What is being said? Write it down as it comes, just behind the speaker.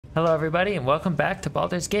Hello everybody and welcome back to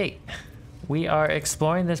Baldur's Gate. We are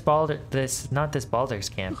exploring this Baldur's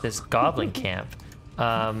camp, this goblin camp.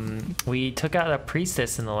 We took out a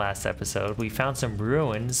priestess in the last episode. We found some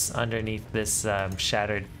ruins underneath this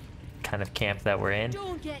shattered kind of camp that we're in.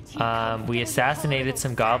 We assassinated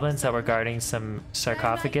some goblins that were guarding some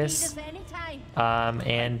sarcophagus.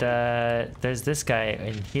 There's this guy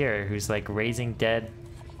in here who's like raising dead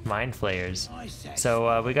mind flayers.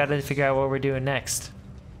 So we got to figure out what we're doing next.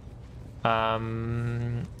 What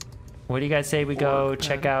do you guys say we go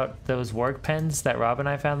check out those warg pens that Rob and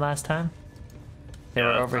I found last time? They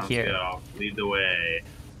were over here. Good. I'll lead the way.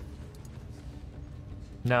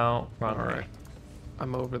 No, wrong way.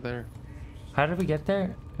 I'm over there. How did we get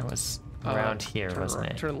there? It was around here, wasn't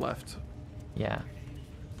it? Turn left. Yeah.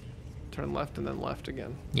 Turn left and then left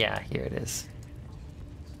again. Yeah, here it is.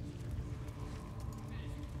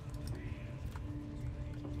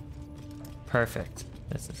 Perfect.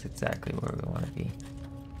 This is exactly where we want to be.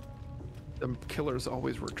 The killers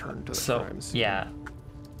always return to the crime scene. Yeah.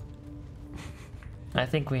 I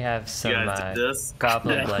think we have some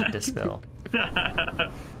goblin blood to spill.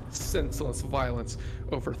 Senseless violence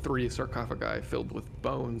over 3 sarcophagi filled with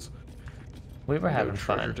bones. We were having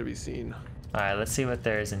treasure fun. To be seen. All right, let's see what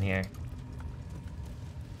there is in here.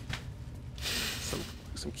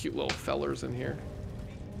 Some cute little fellers in here.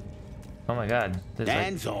 Oh my God!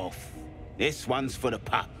 Hands off. This one's for the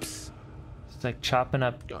pups. It's like chopping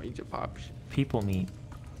up Don't eat your pops. people meat.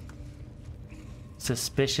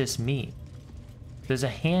 Suspicious meat. There's a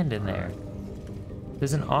hand in there.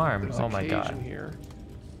 There's an arm. There's oh a my cage God. In here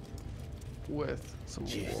with some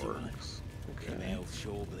wargs. Okay.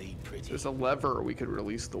 There's a lever we could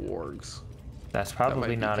release the wargs. That's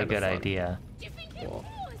probably not a good fun. idea. Well,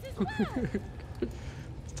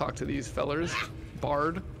 let's talk to these fellers.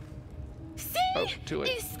 Bard. See? Oh, too late.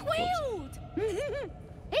 It squealed! Hit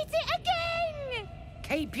it again!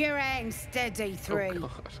 Keep your hands steady, 3. Oh,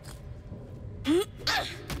 God.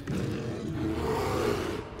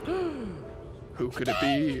 Who could it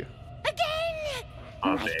be? Again!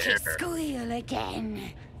 Make it squeal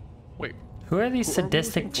again. Wait. Who are these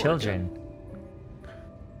sadistic children?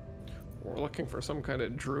 We're looking for some kind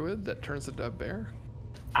of druid that turns into a bear?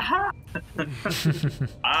 Aha!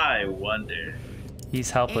 I wonder. He's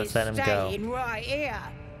helpless, let him go. Staying right here.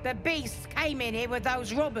 The beasts came in here with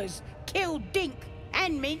those robbers, killed Dink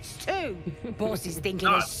and Mince too. Boss is thinking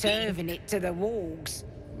of serving it to the wargs.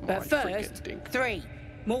 But first, 3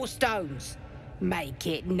 more stones. Make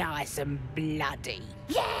it nice and bloody.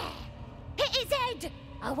 Yeah! Hit his head!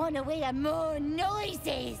 I want to hear more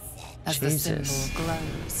noises. As the symbol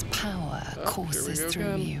glows, power courses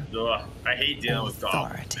through you. Ugh, I hate dealing with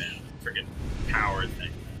Authority. goblins. Freaking power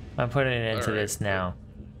thing. I'm putting it into this now.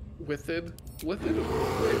 Withed?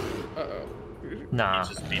 Uh-oh. Nah. It's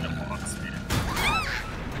just being a boss, man.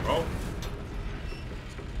 Oh.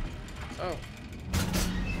 Oh.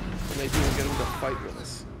 Maybe we'll get him to fight with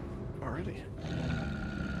us. Already.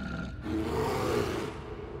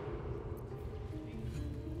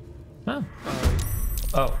 Oh.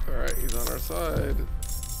 Oh. Alright, he's on our side.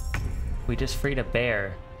 We just freed a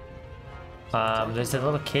bear. There's a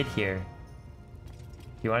little kid here.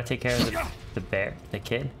 You want to take care of the bear, the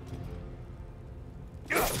kid?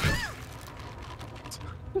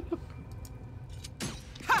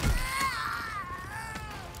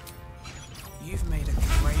 You've made a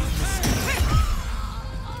great mistake.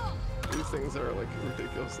 These things are like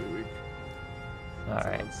ridiculously weak.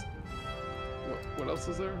 Alright. What else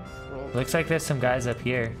is there? Looks like there's some guys up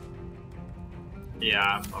here.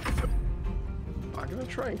 Yeah. I'm gonna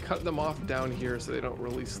try and cut them off down here so they don't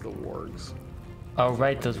release the wargs. Oh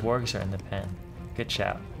right, those wargs are in the pen. Good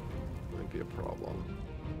shout. Might be a problem.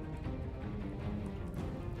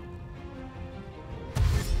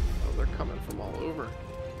 Oh, they're coming from all over.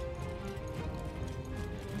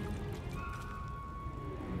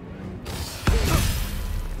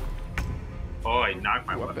 Oh, I knocked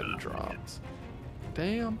my weapon drops.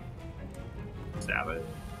 Damn. Stab it.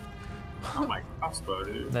 Oh my crossbow,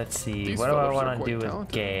 dude. Let's see. These What do I fellas are want to quite do with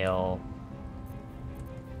talented. Gale?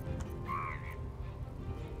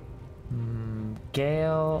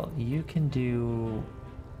 Gale, you can do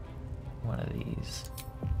one of these.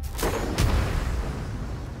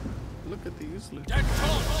 Look at these.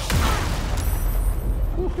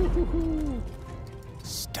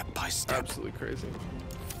 Step by step. Absolutely crazy.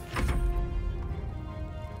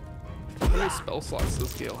 How many spell slots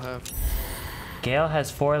does Gale have? Gale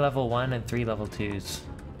has 4 level 1 and 3 level 2s.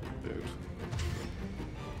 Dude.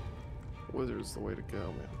 Wizard's the way to go,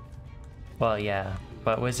 man. Well, yeah,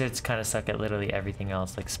 but wizards kind of suck at literally everything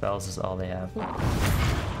else. Like spells is all they have.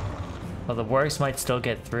 Well, the wargs might still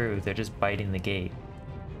get through. They're just biting the gate.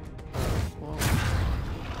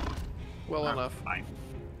 Well enough. Fine.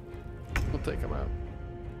 We'll take him out.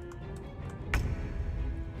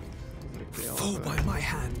 Fall by my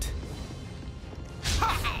hand.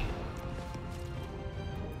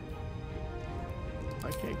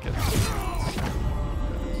 I can't get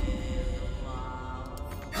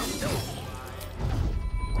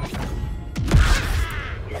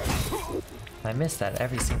I miss that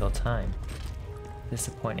every single time.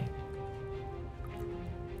 Disappointing.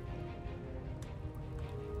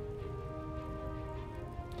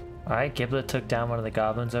 Alright, Giblet took down one of the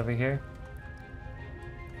goblins over here.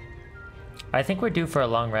 I think we're due for a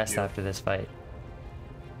long rest after this fight.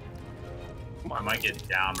 I might get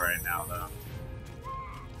down right now, though.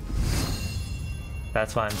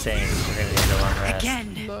 That's why I'm saying we're gonna need a long rest.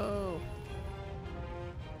 Again. No.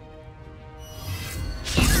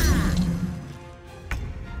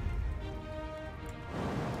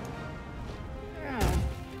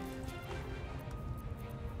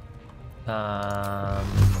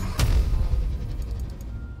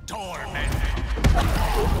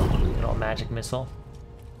 Little magic missile.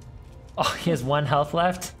 Oh, he has 1 health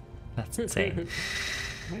left? That's insane.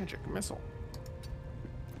 Magic missile.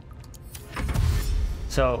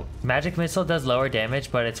 So, magic missile does lower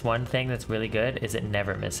damage, but it's one thing that's really good is it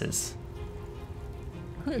never misses.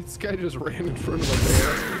 This guy just ran in front of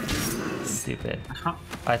a bear. Stupid.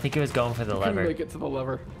 I think it was going for the Couldn't lever. make it to the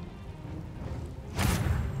lever.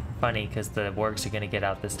 Funny, because the wargs are gonna get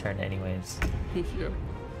out this turn anyways. Yeah.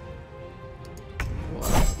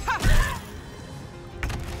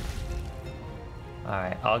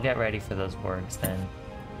 Alright, I'll get ready for those wargs then.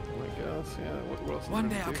 I guess, yeah. What else? One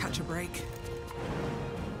day I'll catch a break.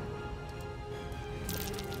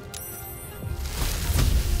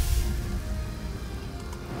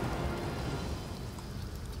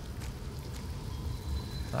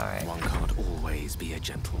 Alright. One can't always be a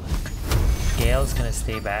gentleman. Gale's gonna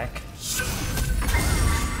stay back.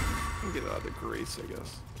 Get out of the grease, I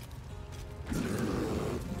guess.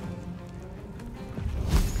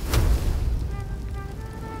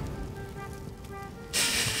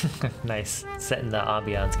 Nice. Setting the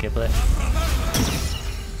ambiance, Giblet.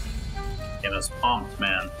 Get us pumped,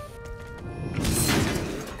 man.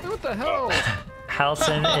 What the hell?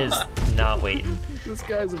 Halsin is not waiting. This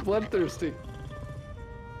guy's bloodthirsty.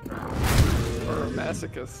 Or a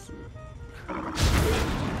masochist.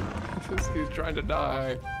 He's trying to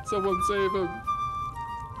die. Someone save him.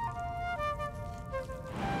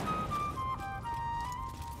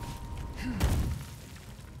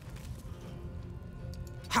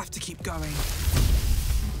 Have to keep going.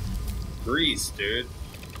 Grease, dude.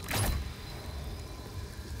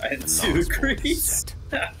 I didn't do grease.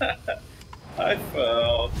 I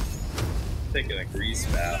fell. Taking a grease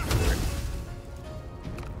bath.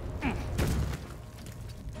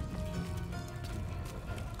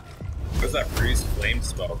 What's that freeze flame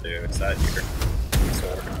spell do? Is that your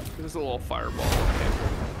sword? There's a little fireball.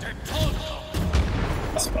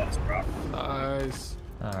 That spell's proper. Nice.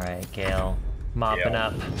 Alright, Gale. Mopping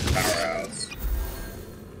up. Powerhouse.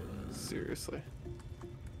 Seriously.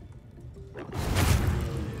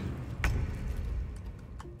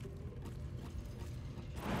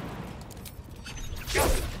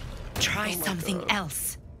 Try something God.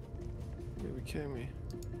 else. Maybe kill me.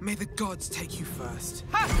 May the gods take you first.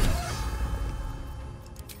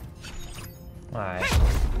 Alright.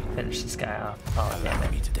 Finish this guy off. Oh, damn Allow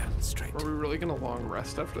it. me to demonstrate. Are we really gonna long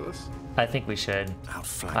rest after this? I think we should.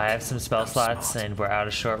 Outflank. I have some spell slots Outsmart. and we're out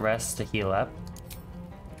of short rest to heal up.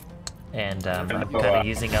 And I'm Oh, kind of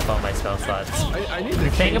using up all my spell slots. I need to The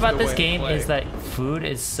thing change about the this way I game play. is that food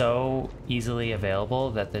is so easily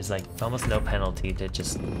available that there's like almost no penalty to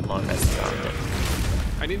just long resting on it.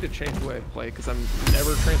 I need to change the way I play because I'm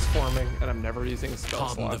never transforming and I'm never using spell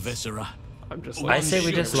Pardon the slots. viscera. I'm just I like, say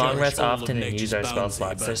we just long rest Cherish all of often and nature's use our spell bounty,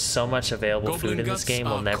 slots. but There's so much available food in this guts game,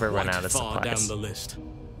 we'll are never run quite out of far supplies. down the list.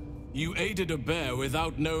 You aided a bear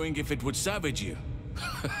without knowing if it would savage you.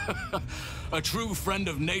 A true friend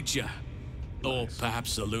of nature. Or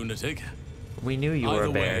perhaps a lunatic. We knew you were Either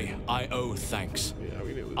a bear. way, I owe thanks. yeah,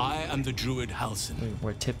 we knew it was I am the druid Halsin.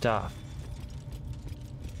 We're tipped off.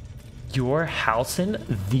 You're Halsin,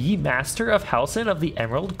 the master of Halsin of the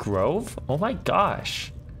Emerald Grove? Oh my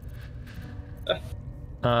gosh.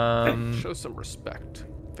 Show some respect.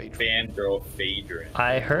 Faedrin. Fangirl Faedrin.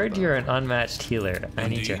 I heard you're an unmatched healer. I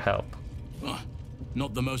need your Indeed. help.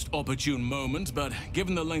 Not the most opportune moment, but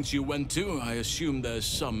given the lengths you went to, I assume there's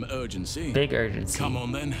some urgency. Big urgency. Come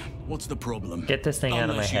on then, what's the problem? Get this thing out of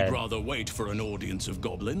my Unless head. you'd rather wait for an audience of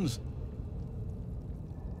goblins.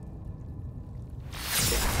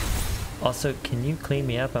 Also, can you clean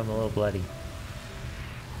me up? I'm a little bloody.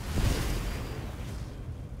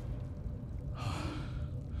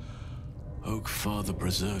 Oak Father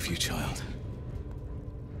preserve you, child.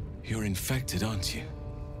 You're infected, aren't you?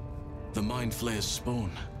 The Mind Flayer's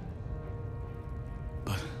spawn.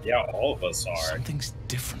 But yeah, all of us are. Something's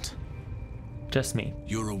different. Just me.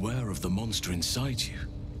 You're aware of the monster inside you.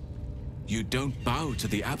 You don't bow to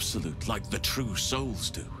the Absolute like the true souls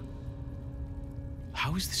do.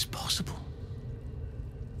 How is this possible?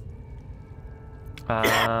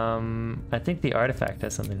 I think the artifact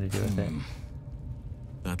has something to do with it.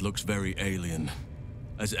 That looks very alien.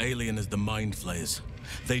 As alien as the Mind Flayers.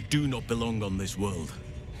 They do not belong on this world.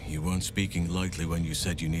 You weren't speaking lightly when you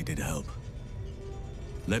said you needed help.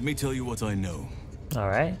 Let me tell you what I know. All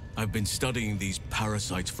right. I've been studying these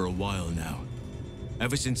parasites for a while now.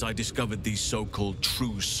 Ever since I discovered these so-called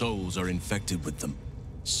true souls are infected with them.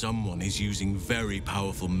 Someone is using very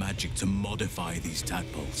powerful magic to modify these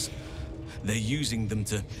tadpoles. They're using them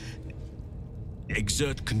to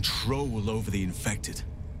exert control over the infected.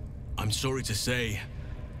 I'm sorry to say,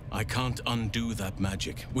 I can't undo that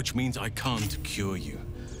magic, which means I can't cure you.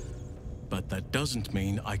 But that doesn't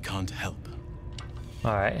mean I can't help.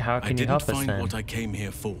 All right, how can you help us then? I didn't find what I came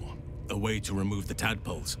here for, a way to remove the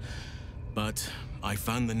tadpoles. But I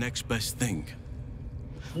found the next best thing.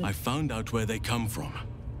 I found out where they come from.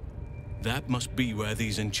 That must be where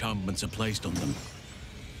these enchantments are placed on them.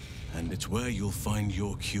 And it's where you'll find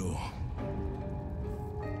your cure.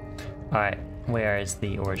 Alright, where is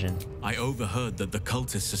the origin? I overheard that the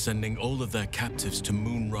cultists are sending all of their captives to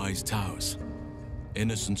Moonrise Towers.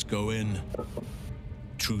 Innocents go in,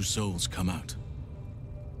 true souls come out.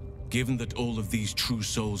 Given that all of these true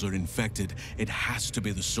souls are infected, it has to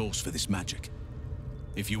be the source for this magic.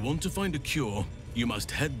 If you want to find a cure, you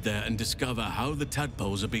must head there and discover how the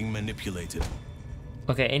tadpoles are being manipulated.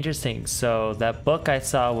 Okay, interesting. So that book I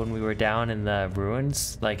saw when we were down in the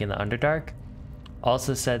ruins, like in the Underdark,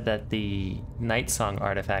 also said that the Night Song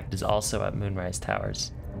artifact is also at Moonrise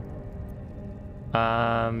Towers.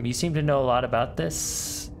 You seem to know a lot about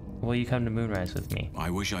this. Will you come to Moonrise with me? I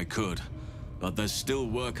wish I could, but there's still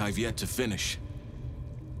work I've yet to finish.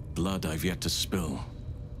 Blood I've yet to spill.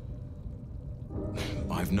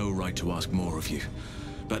 I've no right to ask more of you,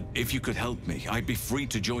 but if you could help me, I'd be free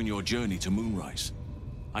to join your journey to Moonrise.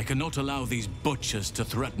 I cannot allow these butchers to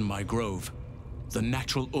threaten my grove. The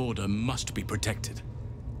natural order must be protected.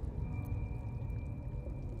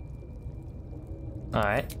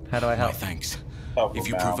 Alright, how do I help? My thanks. If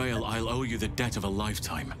you prevail, I'll owe you the debt of a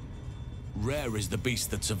lifetime. Rare is the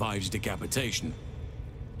beast that survives decapitation.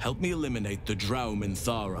 Help me eliminate the Drow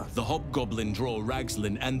Minthara, the Hobgoblin Draw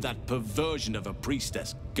Ragslin, and that perversion of a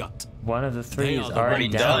priestess Gut. One of the three is They are already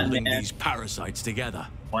the down. holding these parasites together.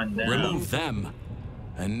 One down. Remove them,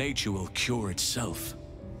 and nature will cure itself.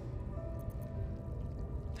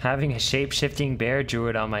 Having a shape-shifting bear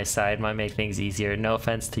druid on my side might make things easier. No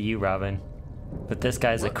offense to you, Robin. But this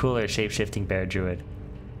guy's a cooler shape-shifting bear druid.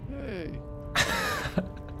 Hey.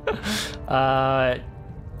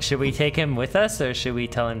 Should we take him with us, or should we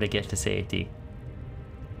tell him to get to safety?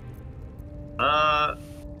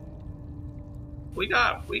 We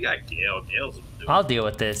got Gale. Gale's doing. I'll deal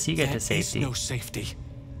with this. You get to There is safety. no safety.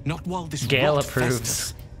 Not while this Gale rot approves.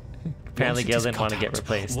 festers. Apparently Once it Gale is didn't want to cut get out,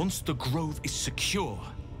 replaced. Once the grove is secure,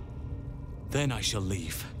 then I shall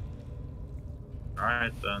leave.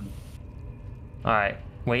 Alright then. Alright,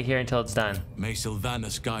 wait here until it's done. May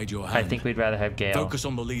Sylvanas guide your hand. I think we'd rather have Gale. Focus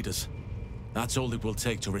on the leaders. That's all it will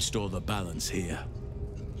take to restore the balance here.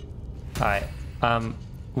 Alright,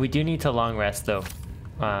 we do need to long rest though.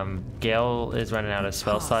 Gale is running out of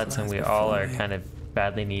spell slots and we all are kind of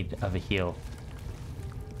badly in need of a heal.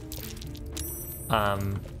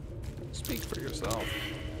 Speak for yourself.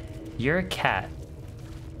 You're a cat.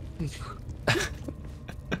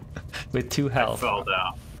 With 2 health. Fell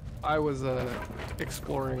down. I was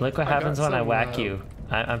exploring. Look what I got happens when I some, whack you.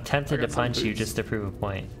 I'm tempted I to got some punch you boots. just to prove a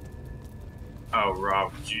point. Oh,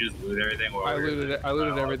 Rob, did you just loot everything? While I we were looted it. I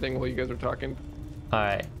looted everything while you guys were talking.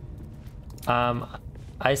 Alright.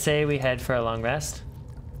 I say we head for a long rest.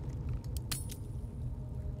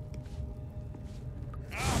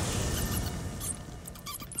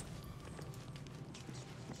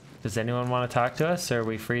 Does anyone want to talk to us, or are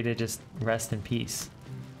we free to just rest in peace?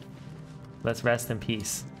 Let's rest in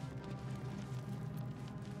peace.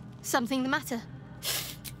 Something the matter?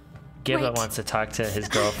 Giblet Wait. wants to talk to his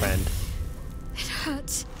girlfriend. It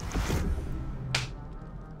hurts.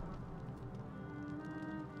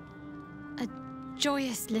 A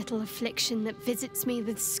joyous little affliction that visits me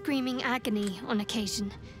with screaming agony on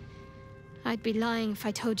occasion. I'd be lying if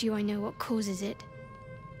I told you I know what causes it.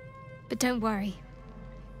 But don't worry.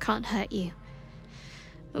 Can't hurt you.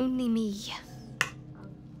 Only me.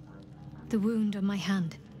 The wound on my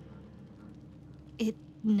hand. It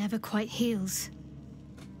never quite heals.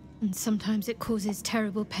 And sometimes it causes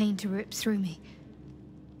terrible pain to rip through me.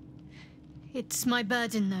 It's my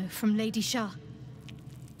burden, though, from Lady Shah.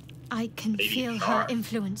 I can feel her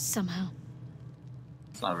influence somehow.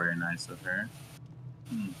 It's not very nice of her.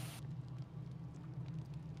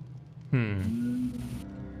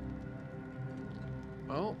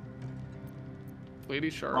 Well, Lady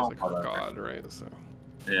Shah is like her god, right? So.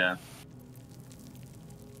 Yeah.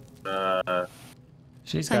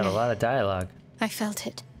 She's got a lot of dialogue. I felt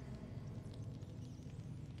it.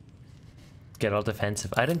 Get all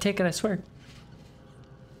defensive. I didn't take it, I swear.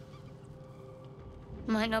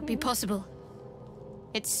 Might not be possible.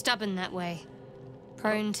 It's stubborn that way.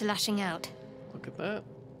 Prone to lashing out. Look at that.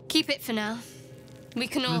 Keep it for now. We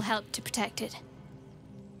can all help to protect it.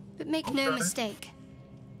 But make no mistake.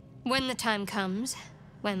 When the time comes,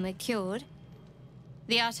 when we're cured,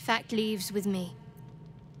 the artifact leaves with me.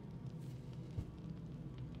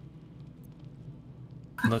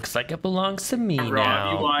 Looks like it belongs to me Rob,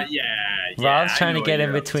 now. you want, Rob's trying to get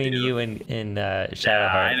in between you and Shadowheart.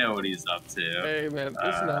 Yeah, I know what he's up to. Hey man,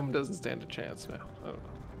 this gnome doesn't stand a chance now.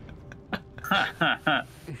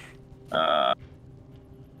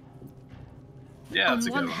 Yeah, on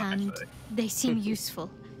one hand, they seem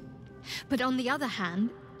useful. But on the other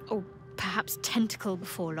hand, or perhaps tentacle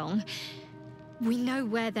before long, we know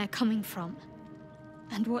where they're coming from.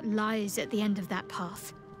 And what lies at the end of that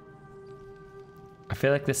path. I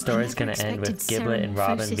feel like the story's going to end with Giblet and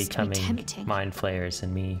Robin becoming tempting. mind flayers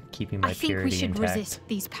and me keeping my I think purity we should intact. resist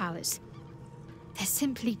these powers. There's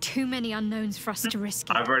simply too many unknowns for us to risk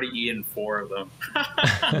it. I've already eaten 4 of them.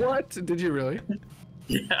 What? Did you really?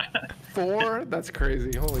 Yeah. 4? That's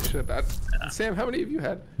crazy. Holy shit. Sam, how many have you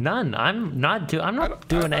had? None. I'm not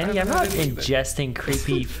doing any. I'm not ingesting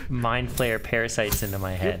creepy mind flayer parasites into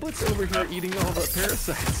my head. Giblet's over here eating all the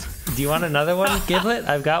parasites. Do you want another one, Giblet?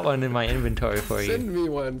 I've got one in my inventory for you. Send me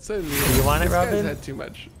one. Send me one. You want it, This Robin? guy's had too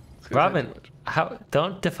much. Robin,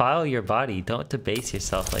 don't defile your body. Don't debase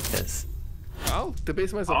yourself like this. I'll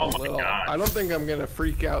debase myself a little. I don't think I'm gonna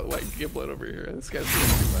freak out like Giblet over here. This guy's doing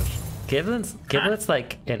too much. Giblet's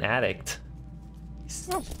like an addict.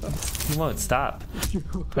 He won't stop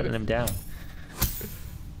putting him down.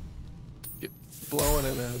 Get blowing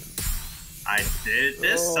him in. I did it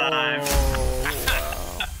this time. Wow.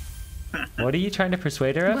 What are you trying to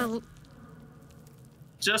persuade her of? Well,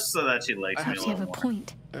 just so that she likes me a perhaps you little have a more.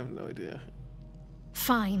 point. I have no idea.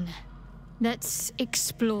 Fine. Let's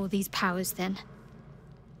explore these powers then.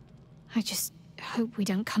 I just hope we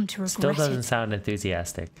don't come to regret Still doesn't it. sound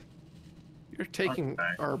enthusiastic. You're taking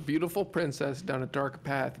our beautiful princess down a dark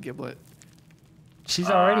path, Giblet. She's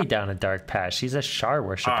already down a dark path. She's a Shar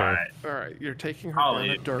worshiper. All right. You're taking her down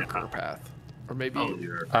a darker path, or maybe a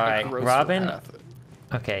Alright, grosser Robin. path.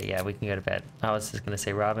 Okay, yeah, we can go to bed. I was just gonna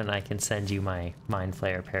say, Robin, I can send you my mind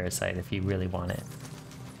flayer parasite if you really want it.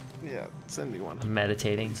 Yeah, send me one. I'm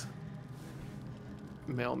meditating.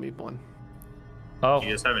 Mail me one. Oh. You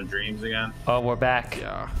guys having dreams again? Oh, we're back.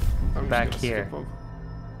 Yeah. I'm back here.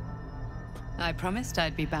 I promised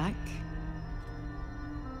I'd be back.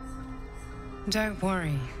 Don't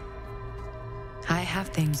worry. I have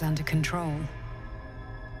things under control.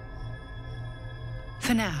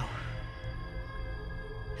 For now.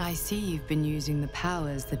 I see you've been using the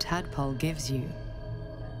powers the tadpole gives you.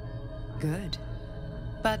 Good.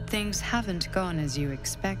 But things haven't gone as you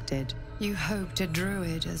expected. You hoped a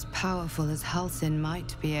druid as powerful as Halsin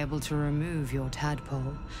might be able to remove your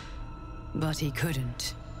tadpole. But he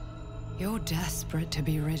couldn't. You're desperate to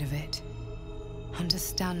be rid of it.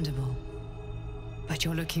 Understandable. But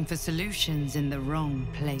you're looking for solutions in the wrong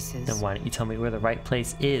places. Then why don't you tell me where the right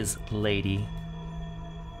place is, lady?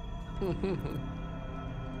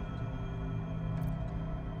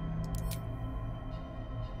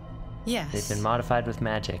 Yes. They've been modified with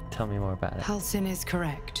magic. Tell me more about it. Halsin is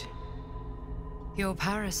correct. Your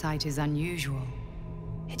parasite is unusual.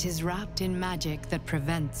 It is wrapped in magic that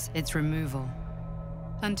prevents its removal.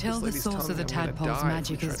 Until the source of the tadpole's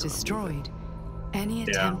magic is destroyed, any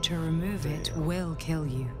attempt to remove it will kill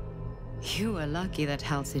you. You are lucky that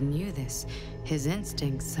Halsin knew this. His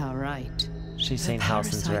instincts are right. She's saying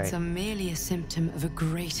Halsin's right. Parasites are merely a symptom of a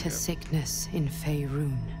greater sickness in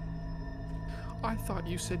Faedrin. I thought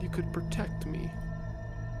you said you could protect me.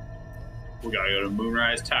 We gotta go to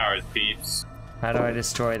Moonrise Towers, peeps. How do I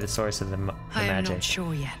destroy the source of the magic? I am not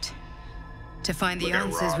sure yet. To find the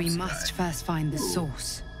answers, we must first find the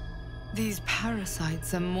source. These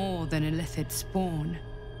parasites are more than illithid spawn.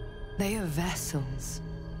 They are vessels.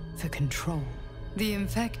 for control. The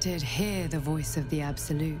infected hear the voice of the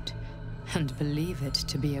Absolute and believe it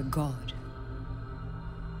to be a god.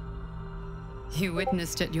 You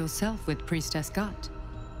witnessed it yourself with Priestess Gut.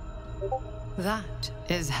 That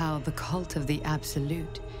is how the cult of the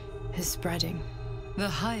Absolute is spreading. The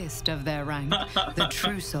highest of their rank, the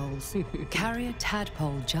True Souls, carry a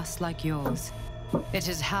tadpole just like yours. It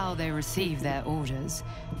is how they receive their orders.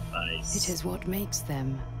 Nice. It is what makes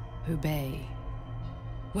them obey.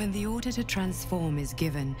 When the order to transform is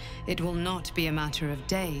given, it will not be a matter of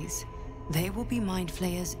days. They will be mind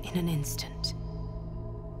flayers in an instant.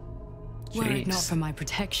 Were it not for my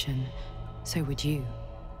protection, so would you.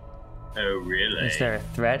 Oh, really? Is there a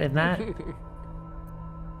threat in that?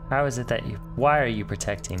 How is it that you... Why are you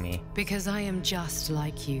protecting me? Because I am just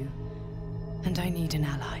like you, and I need an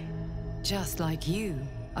ally. Just like you,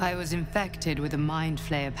 I was infected with a mind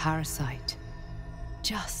flayer parasite.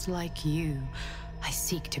 Just like you, I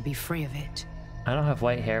seek to be free of it. I don't have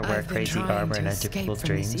white hair, wear crazy armor, and enter people's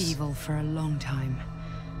dreams. This evil for a long time.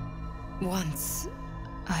 Once,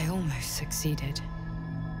 I almost succeeded.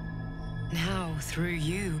 Now, through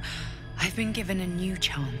you, I've been given a new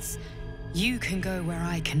chance. You can go where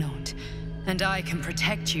I cannot, and I can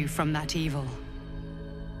protect you from that evil.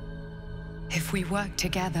 If we work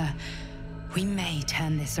together, we may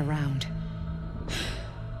turn this around.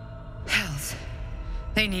 Hells,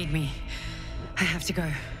 they need me. I have to go.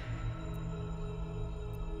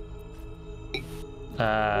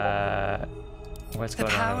 What's The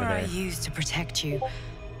going on power over there? I used to protect you,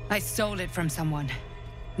 I stole it from someone.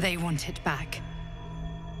 They want it back.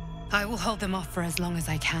 I will hold them off for as long as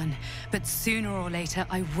I can, but sooner or later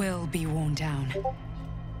I will be worn down.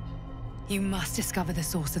 You must discover the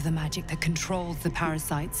source of the magic that controls the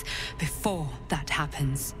parasites before that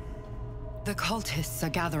happens. The cultists are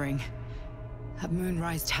gathering at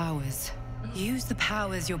Moonrise Towers. Use the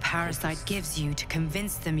powers your parasite gives you to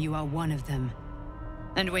convince them you are one of them.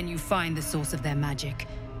 And when you find the source of their magic,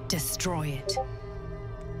 destroy it.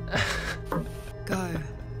 Go.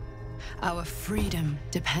 Our freedom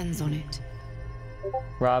depends on it.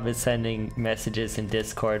 Rob is sending messages in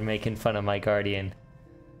Discord making fun of my guardian.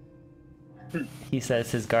 He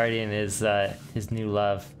says his guardian is his new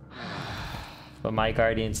love. But my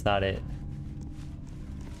guardian's not it.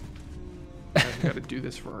 We gotta do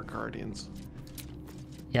this for our guardians.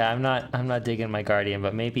 Yeah, I'm not digging my guardian,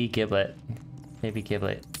 but maybe Giblet. Maybe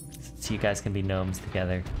Giblet. So you guys can be gnomes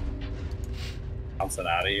together. Halsin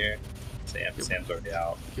out of here. Sam's already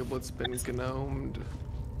out. Giblet's been gnomed.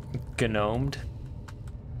 Gnomed?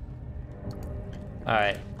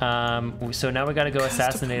 Alright, so now we gotta go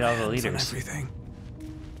assassinate all the leaders.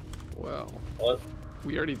 Well, What?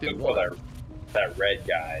 we already did Look one. for that red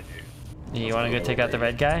guy, dude. You wanna go take out the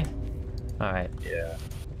red guy? Alright. Yeah.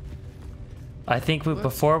 I think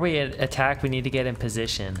before we attack, we need to get in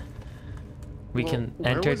position. We can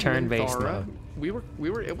where enter was turn-based Minthara? mode. We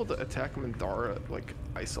were able to attack Minthara like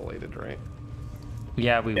isolated, right?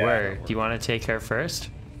 Yeah, we were. Do you want to take her first?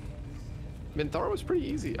 Minthara was pretty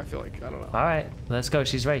easy, I feel like. I don't know. Alright, let's go.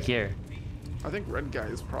 She's right here. I think red guy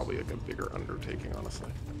is probably like a bigger undertaking,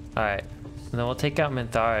 honestly. Alright. Then we'll take out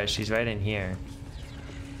Minthara. She's right in here.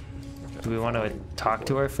 Do we want to talk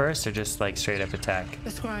to her first or just like straight up attack? The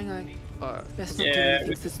scrying eye. Let's not do Yeah,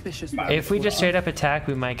 anything suspicious. If we just straight up attack,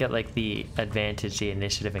 we might get like the advantage, the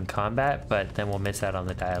initiative in combat, but then we'll miss out on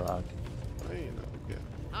the dialogue.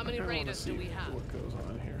 How many raiders do we have? What goes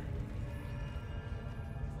on here?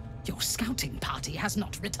 Your scouting party has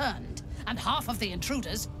not returned, and half of the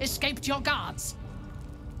intruders escaped your guards.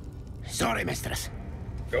 Sorry, mistress.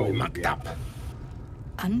 Go, We mucked up.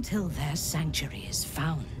 Until their sanctuary is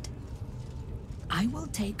found, I will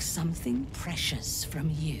take something precious from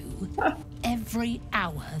you every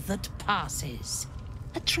hour that passes.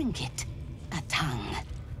 A trinket, a tongue,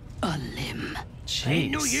 a limb.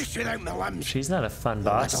 Ain't no Jeez. use without my limbs. She's not a fun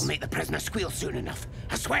That'll boss. make the prisoner squeal soon enough.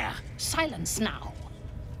 I swear. Silence now,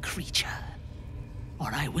 creature, or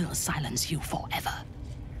I will silence you forever.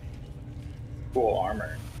 Cool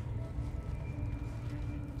armor.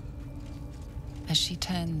 As she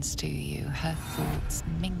turns to you, her thoughts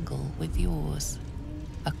mingle with yours.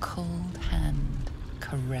 A cold hand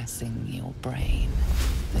caressing your brain.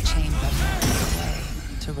 The chamber melts away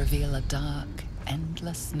to reveal a dark,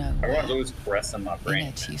 endless I nowhere. want to lose breath in my In brain.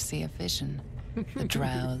 it, you see a vision. The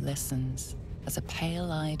drow listens as a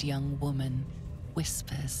pale-eyed young woman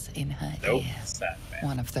whispers in her Nope, ear. it's that man.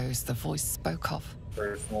 One of those the voice spoke of.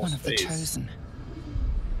 Personal One of the space. chosen.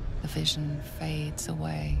 The vision fades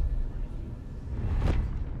away.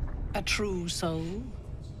 A true soul?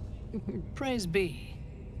 Praise be.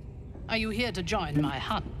 Are you here to join my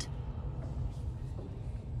hunt?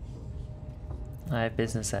 I have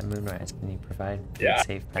business at Moonrise. Can you provide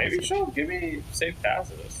safe passage? Maybe she'll give me safe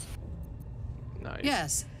passes. Nice.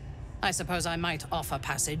 Yes, I suppose I might offer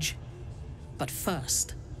passage. But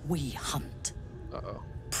first, we hunt. Uh-oh.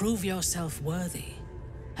 Prove yourself worthy,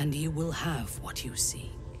 and you will have what you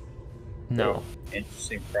seek. No.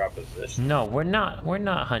 Interesting proposition. No, we're not. We're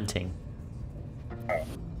not hunting. Oh.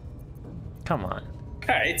 Come on.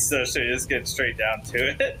 Alright, so should we just get straight down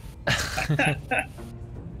to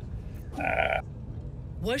it?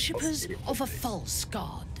 Worshippers of a false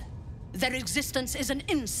god. Their existence is an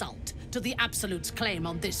insult to the Absolute's claim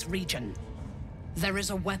on this region. There is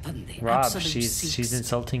a weapon the Rob, Absolute seeks. she's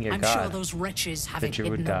insulting your I'm god. sure those wretches have it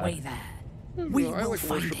hidden god. away there. We will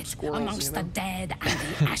find it amongst the dead and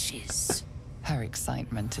the ashes. Her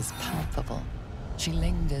excitement is palpable. She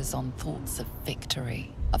lingers on thoughts of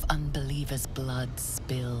victory, of unbelievers' blood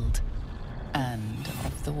spilled, and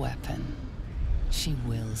of the weapon. She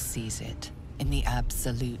will seize it, in the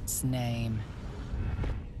Absolute's name.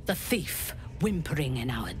 The thief, whimpering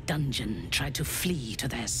in our dungeon, tried to flee to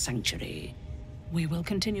their sanctuary. We will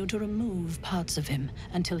continue to remove parts of him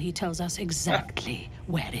until he tells us exactly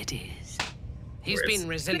where it is. He's been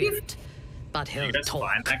resilient, but he'll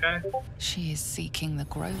talk. That guy? She is seeking the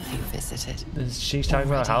grove you visited. She's talking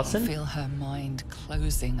about Halsin? Feel her mind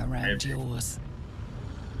closing around yours.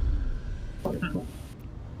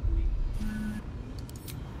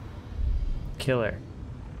 Killer.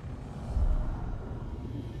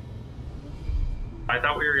 I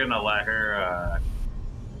thought we were gonna let her,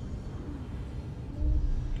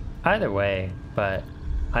 Either way, but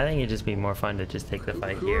I think it'd just be more fun to just take the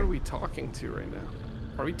fight Who here. are we talking to right now?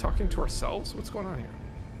 Are we talking to ourselves? What's going on here?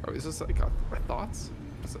 Or is this like our thoughts?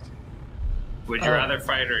 What's this? Would you rather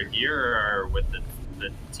fight her here or with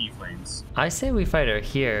the tieflings? I say we fight her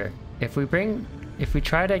here. If we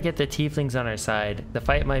try to get the tieflings on our side, the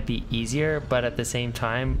fight might be easier, but at the same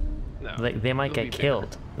time, like they might get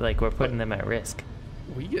killed. Like we're putting them at risk.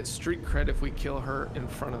 We get street cred if we kill her in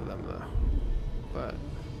front of them, though. But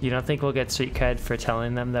you don't think we'll get street cred for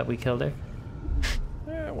telling them that we killed her?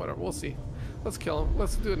 Whatever. We'll see. Let's kill him.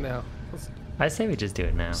 Let's do it now. I say we just do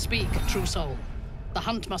it now. Speak, true soul. The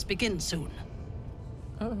hunt must begin soon.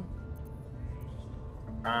 Oh.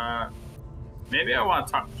 Maybe I want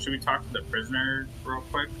to talk. Should we talk to the prisoner real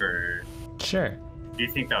quick, or? Sure. Do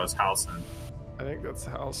you think that was Halsin? I think that's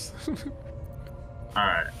House. All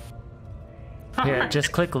right. Here,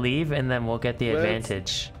 just click leave, and then we'll get the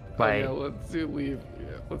advantage. Yeah, let's do leave.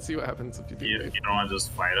 Yeah, let's see what happens if you do leave. You don't want to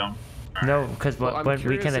just fight him? No, because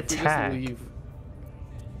we can attack we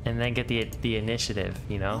and then get the initiative,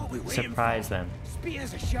 you know? Surprise them.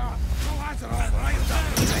 Spears are sharp.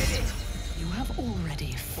 You have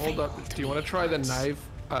already failed. Hold up. Do you want to try the knife?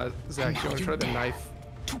 Zach, do you want to try the knife?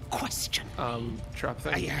 To question. Trap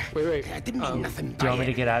thing. Wait. I didn't mean nothing. Do you want me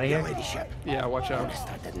to get out of here? Yeah, watch out.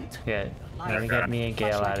 Yeah, let me get me and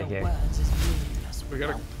Gale out of here. We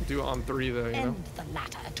gotta do it on 3 though, you know?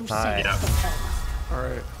 Alright.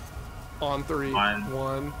 Alright. On 3.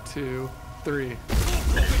 1, 2, 3.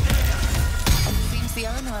 Seems the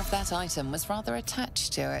owner of that item was rather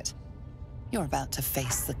attached to it. You're about to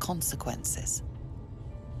face the consequences.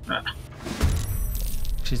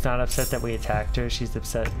 She's not upset that we attacked her, she's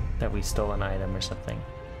upset that we stole an item or something.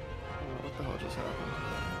 What the hell just happened?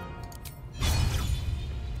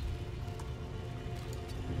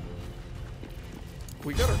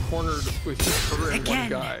 We got her cornered with just her and one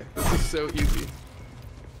guy. This is so easy.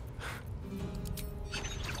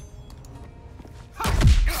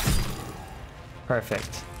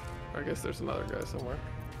 Perfect. I guess there's another guy somewhere.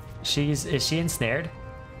 Is she ensnared?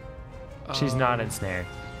 She's not ensnared.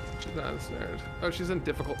 She's not ensnared. Oh, she's in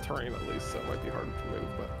difficult terrain at least, so it might be harder to move,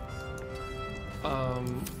 but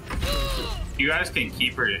you guys can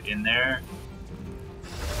keep her in there.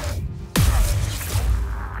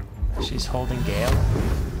 She's holding Gale.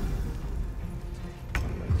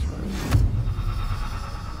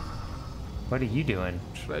 What are you doing?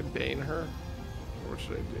 Should I bane her? Or what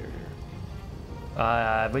should I do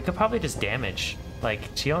here? We could probably just damage. Like,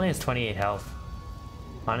 she only has 28 health.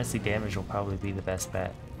 Honestly, damage will probably be the best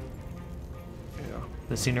bet. Yeah.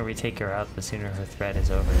 The sooner we take her out, the sooner her threat is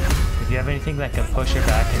over. If you have anything that can push her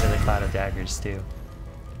back into the cloud of daggers, too.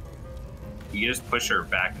 You just push her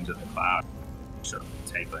back into the cloud. So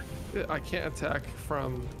take like. I can't attack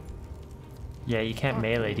from. Yeah, you can't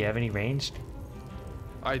melee. Do you have any ranged?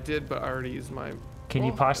 I did, but I already used my. Can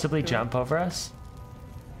you possibly jump over us?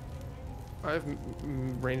 I have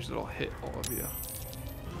range that'll hit all of you.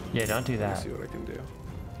 Yeah, don't do that. Let me see what I can do.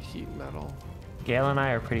 Heat metal. Gale and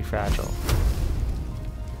I are pretty fragile.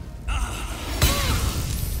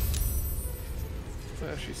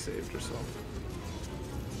 She saved herself.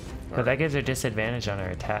 But that gives her disadvantage on her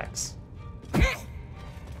attacks.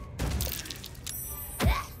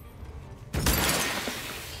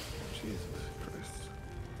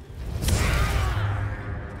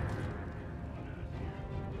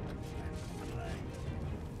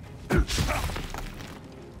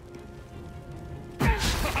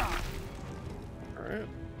 Alright.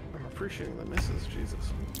 I'm appreciating the misses,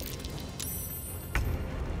 Jesus.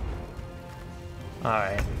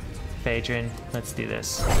 Alright. Faedrin, let's do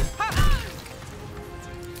this. Yeah,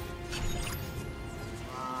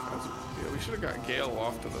 we should have got Gale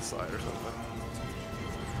off to the side or something.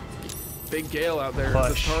 Big Gale out there is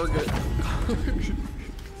a target.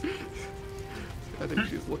 I think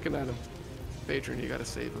she's looking at him. Faedrin, you gotta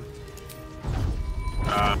save him.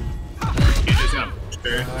 You just gonna push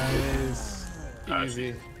her? Nice.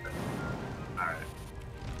 Easy. Alright.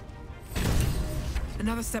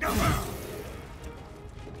 Another step forward.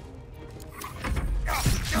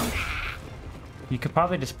 You could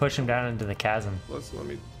probably just push him down into the chasm. Let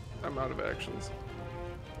me. I'm out of actions.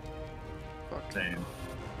 Fuck. Same.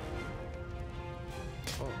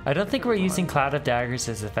 Oh, I don't think we're using Cloud of Daggers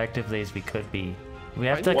as effectively as we could be. We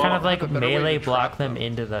have to kind of like have a better way to melee trap block them them.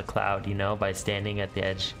 into the cloud, you know, by standing at the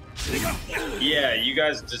edge. Yeah, you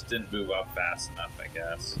guys just didn't move up fast enough, I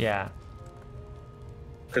guess. Yeah.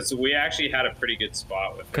 Because we actually had a pretty good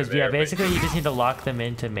spot with her Because, there, yeah, but- basically you just need to lock them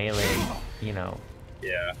into melee, you know.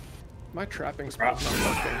 Yeah. My trapping spot's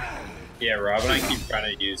not working. Yeah, Rob and I keep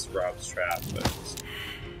trying to use Rob's trap, but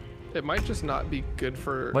It might just not be good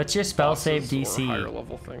for. What's your spell save bosses or DC? higher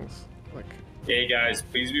level things. Like. hey guys,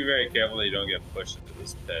 please be very careful that you don't get pushed into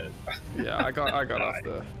this pit. Yeah, I got off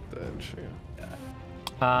the edge.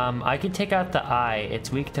 Yeah. I can take out the eye.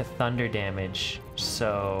 It's weak to thunder damage,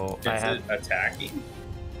 so I Is have. it attacking?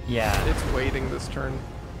 Yeah. It's waiting this turn.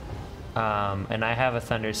 And I have a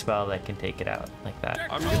thunder spell that can take it out like that.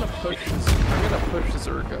 I'm gonna push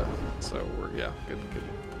Zerga. So we're good.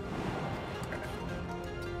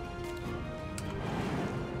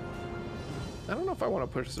 I don't know if I want to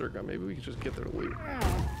push Zerga. Maybe we could just get their loot.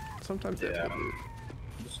 Sometimes they have good loot.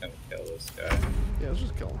 I'm just gonna kill this guy. Yeah, let's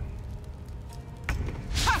just kill him.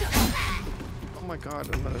 Oh my god,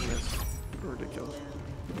 another miss. Ridiculous.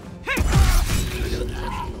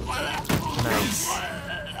 Nice.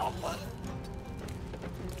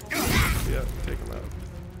 Yeah, take him out.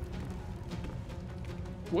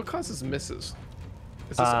 What causes misses?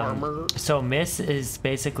 Is this armor? So miss is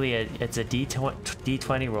basically it's a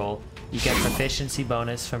D20 roll. You get proficiency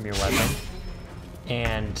bonus from your weapon,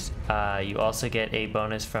 and you also get a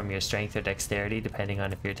bonus from your strength or dexterity, depending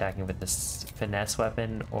on if you're attacking with a finesse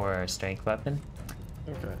weapon or a strength weapon.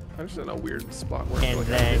 Okay, I'm just in a weird spot where I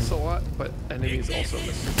miss a lot, but enemies also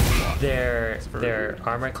miss a lot. Their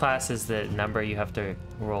armor class is the number you have to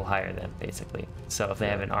roll higher than, basically. So if they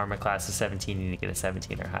have an armor class of 17, you need to get a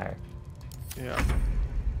 17 or higher. Yeah.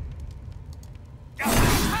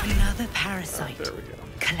 Another parasite. There we go.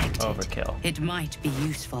 Collected. Overkill. It might be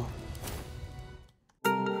useful.